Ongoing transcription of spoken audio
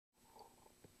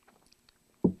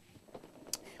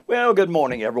Well, good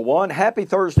morning, everyone. Happy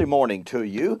Thursday morning to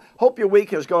you. Hope your week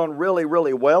has gone really,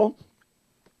 really well.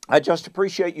 I just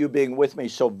appreciate you being with me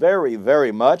so very,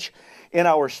 very much in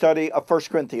our study of 1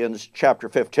 Corinthians chapter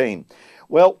 15.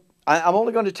 Well, I'm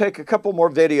only going to take a couple more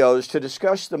videos to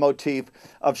discuss the motif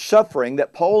of suffering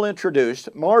that Paul introduced,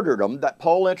 martyrdom, that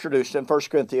Paul introduced in 1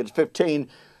 Corinthians 15,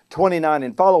 29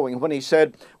 and following, when he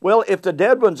said, well, if the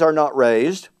dead ones are not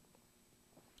raised,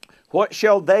 what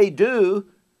shall they do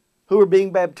who are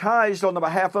being baptized on the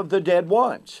behalf of the dead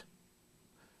ones?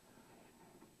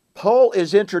 Paul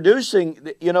is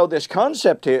introducing, this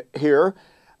concept here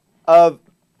of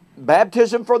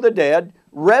baptism for the dead,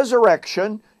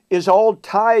 resurrection is all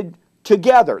tied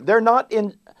together. They're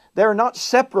not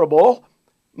separable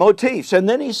motifs. And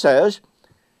then he says,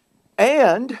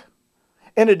 and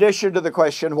in addition to the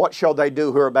question, what shall they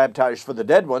do who are baptized for the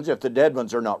dead ones if the dead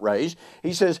ones are not raised?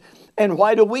 He says, and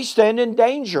why do we stand in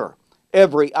danger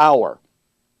every hour?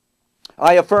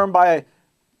 I affirm by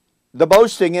the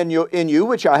boasting in you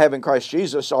which I have in Christ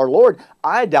Jesus our Lord,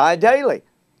 I die daily.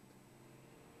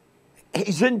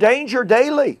 He's in danger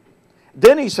daily.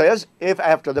 Then he says, if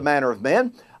after the manner of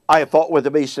men I have fought with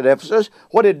the beast at Ephesus,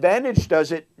 what advantage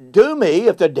does it do me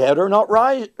if the dead are not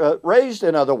raised?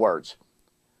 In other words,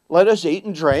 let us eat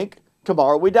and drink,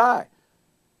 tomorrow we die.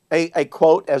 A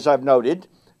quote, as I've noted,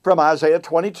 from Isaiah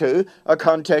 22, a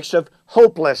context of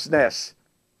hopelessness.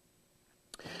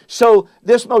 So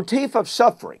this motif of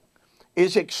suffering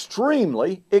is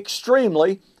extremely,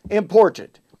 extremely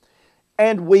important.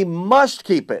 And we must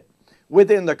keep it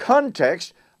within the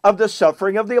context of the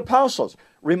suffering of the apostles.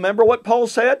 Remember what Paul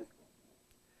said?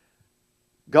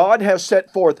 God has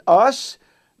set forth us,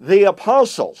 the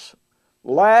apostles,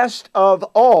 last of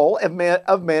all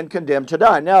of men condemned to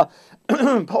die. Now,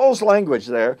 Paul's language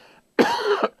there,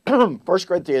 1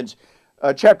 Corinthians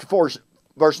chapter 4,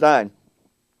 verse 9,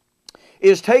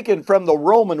 is taken from the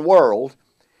Roman world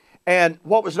and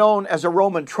what was known as a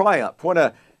Roman triumph.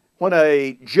 When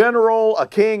a general, a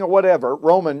king, or whatever,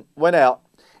 Roman, went out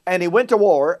and he went to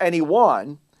war and he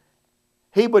won,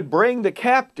 he would bring the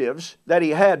captives that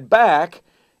he had back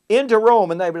into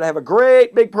Rome and they would have a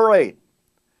great big parade.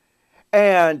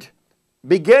 And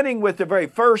beginning with the very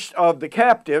first of the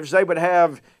captives, they would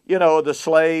have, the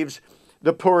slaves,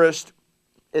 the poorest,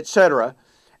 etc.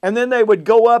 And then they would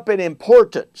go up in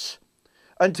importance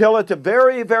until at the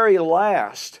very, very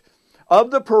last of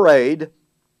the parade,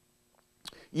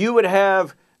 you would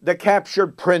have the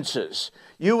captured princes.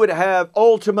 You would have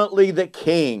ultimately the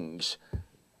kings.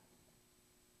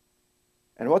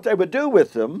 And what they would do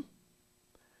with them,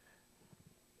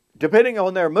 depending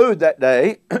on their mood that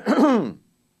day,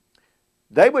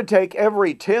 they would take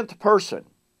every 10th person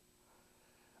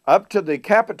up to the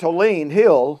Capitoline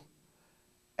Hill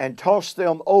and toss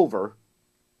them over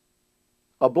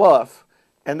a bluff,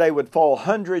 and they would fall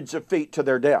hundreds of feet to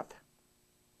their death.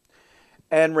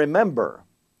 And remember,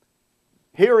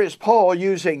 here is Paul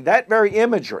using that very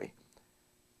imagery.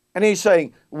 And he's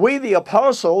saying, we the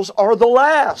apostles are the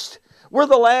last. We're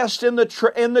the last in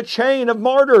the chain of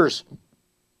martyrs.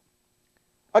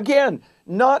 Again,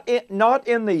 not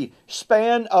in the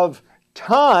span of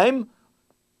time,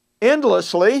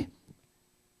 endlessly,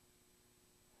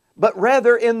 but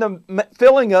rather in the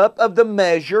filling up of the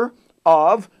measure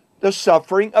of the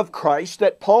suffering of Christ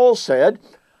that Paul said,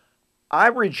 I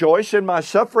rejoice in my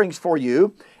sufferings for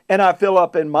you, and I fill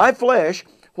up in my flesh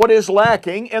what is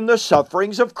lacking in the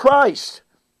sufferings of Christ.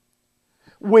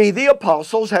 We, the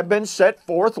apostles, have been set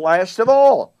forth last of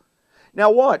all. Now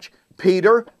watch,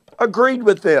 Peter agreed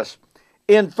with this.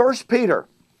 In 1 Peter,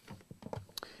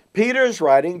 Peter is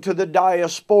writing to the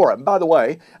diaspora. And by the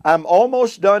way, I'm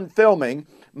almost done filming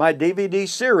my DVD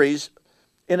series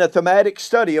in a thematic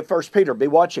study of 1 Peter. Be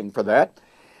watching for that.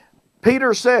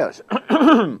 Peter says,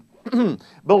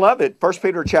 Beloved, 1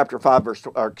 Peter chapter 5 verse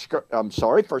 1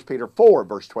 Peter 4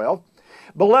 verse 12.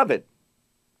 Beloved,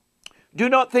 do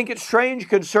not think it strange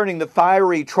concerning the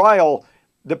fiery trial.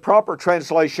 The proper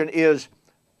translation is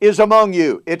among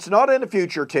you. It's not in the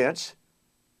future tense.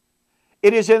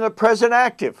 It is in the present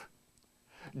active.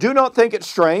 Do not think it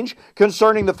strange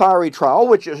concerning the fiery trial,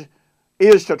 which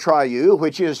is to try you,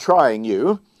 which is trying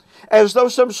you, as though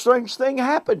some strange thing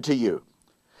happened to you.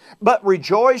 But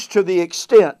rejoice to the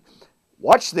extent,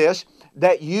 watch this,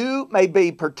 that you may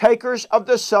be partakers of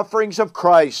the sufferings of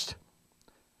Christ.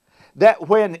 That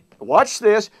when, watch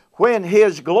this, when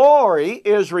His glory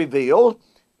is revealed,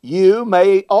 you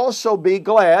may also be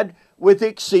glad with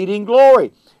exceeding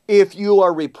glory. If you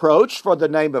are reproached for the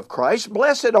name of Christ,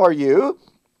 blessed are you.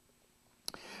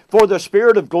 For the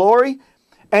Spirit of glory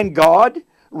and God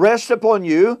rest upon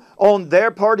you. On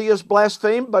their part He is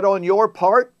blasphemed, but on your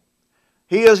part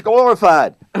He is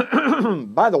glorified.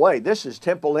 By the way, this is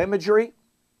temple imagery.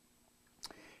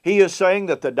 He is saying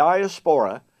that the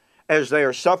diaspora, as they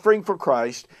are suffering for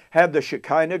Christ, have the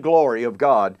Shekinah glory of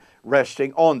God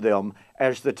resting on them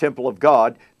as the temple of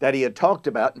God that he had talked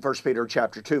about in 1 Peter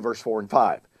chapter 2, verse 4 and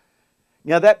 5.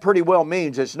 Now that pretty well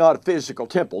means it's not a physical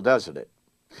temple, doesn't it?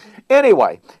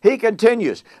 Anyway, he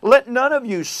continues, let none of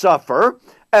you suffer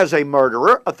as a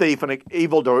murderer, a thief, and an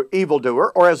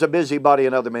evildoer, or as a busybody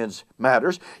in other men's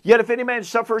matters. Yet if any man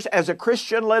suffers as a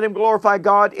Christian, let him glorify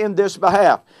God in this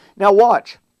behalf. Now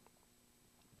watch.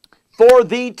 For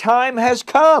the time has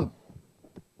come.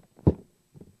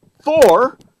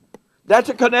 For, that's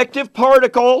a connective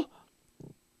particle.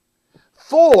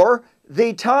 For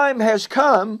the time has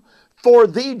come for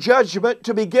the judgment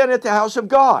to begin at the house of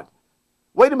God.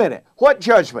 Wait a minute. What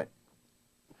judgment?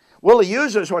 Well, he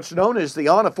uses what's known as the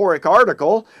anaphoric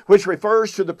article, which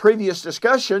refers to the previous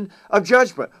discussion of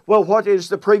judgment. Well, what is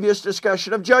the previous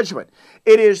discussion of judgment?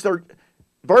 It is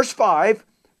verse 5,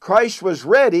 Christ was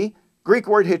ready, Greek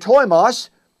word hitoimos,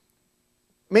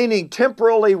 meaning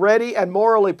temporally ready and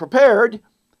morally prepared,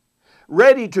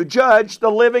 ready to judge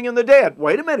the living and the dead.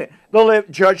 Wait a minute. The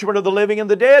judgment of the living and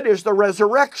the dead is the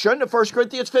resurrection of 1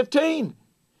 Corinthians 15.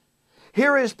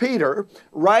 Here is Peter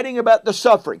writing about the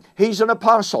suffering. He's an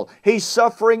apostle. He's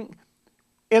suffering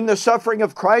in the suffering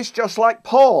of Christ just like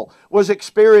Paul was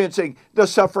experiencing the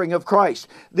suffering of Christ.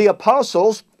 The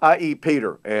apostles, i.e.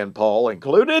 Peter and Paul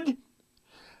included,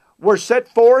 were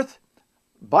set forth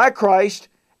by Christ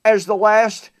as the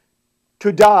last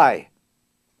to die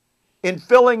in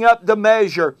filling up the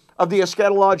measure of the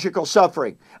eschatological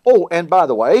suffering. Oh, and by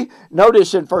the way,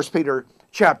 notice in 1 Peter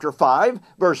chapter 5,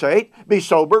 verse 8, be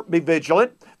sober, be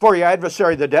vigilant, for your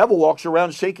adversary the devil walks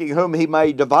around seeking whom he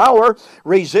may devour.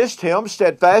 Resist him,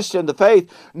 steadfast in the faith,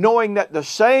 knowing that the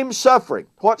same suffering,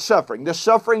 what suffering? The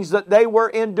sufferings that they were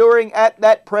enduring at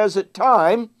that present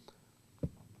time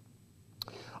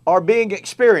are being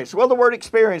experienced. Well, the word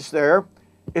experience there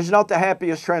is not the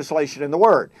happiest translation in the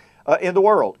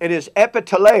world. It is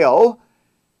epiteleo,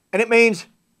 and it means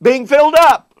being filled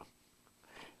up.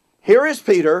 Here is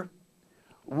Peter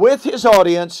with his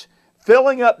audience,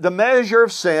 filling up the measure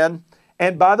of sin.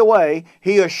 And by the way,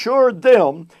 he assured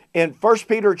them in 1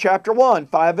 Peter chapter 1,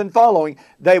 5 and following,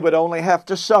 they would only have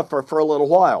to suffer for a little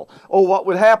while. Oh, what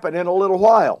would happen in a little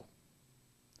while?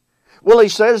 Well, he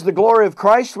says the glory of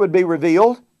Christ would be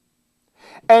revealed.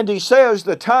 And he says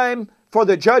the time for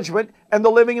the judgment and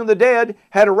the living and the dead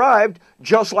had arrived,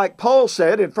 just like Paul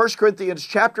said in 1 Corinthians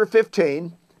chapter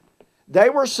 15. They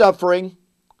were suffering.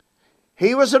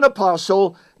 He was an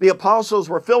apostle. The apostles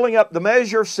were filling up the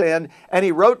measure of sin. And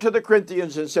he wrote to the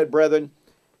Corinthians and said, brethren,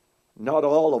 not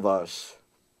all of us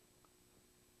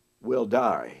will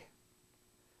die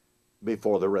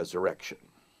before the resurrection.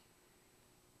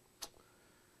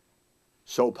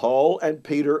 So Paul and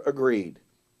Peter agreed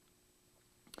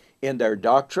in their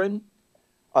doctrine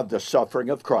of the suffering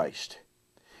of Christ,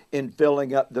 in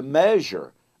filling up the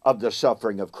measure of the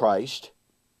suffering of Christ,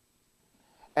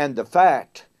 and the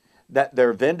fact that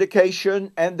their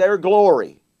vindication and their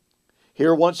glory.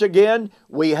 Here once again,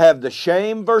 we have the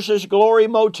shame versus glory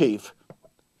motif,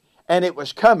 and it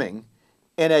was coming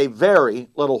in a very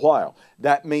little while.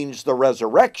 That means the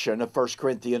resurrection of 1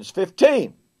 Corinthians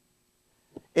 15,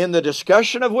 in the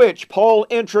discussion of which Paul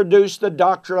introduced the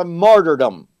doctrine of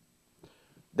martyrdom.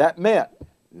 That meant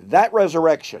that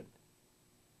resurrection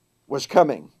was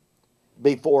coming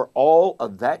before all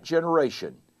of that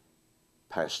generation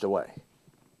passed away.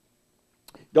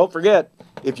 Don't forget,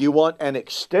 if you want an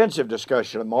extensive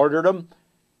discussion of martyrdom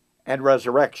and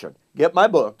resurrection, get my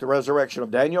book, The Resurrection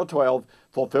of Daniel 12,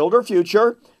 Fulfilled or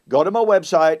Future. Go to my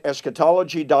website,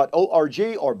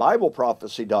 eschatology.org or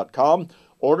BibleProphecy.com.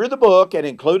 Order the book and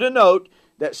include a note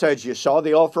that says you saw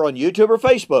the offer on YouTube or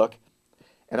Facebook,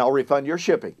 and I'll refund your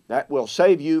shipping. That will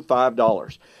save you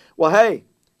 $5. Well, hey,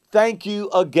 thank you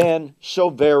again so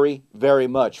very, very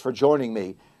much for joining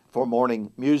me for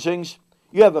Morning Musings.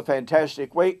 You have a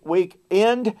fantastic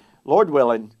weekend. Lord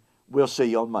willing, we'll see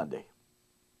you on Monday.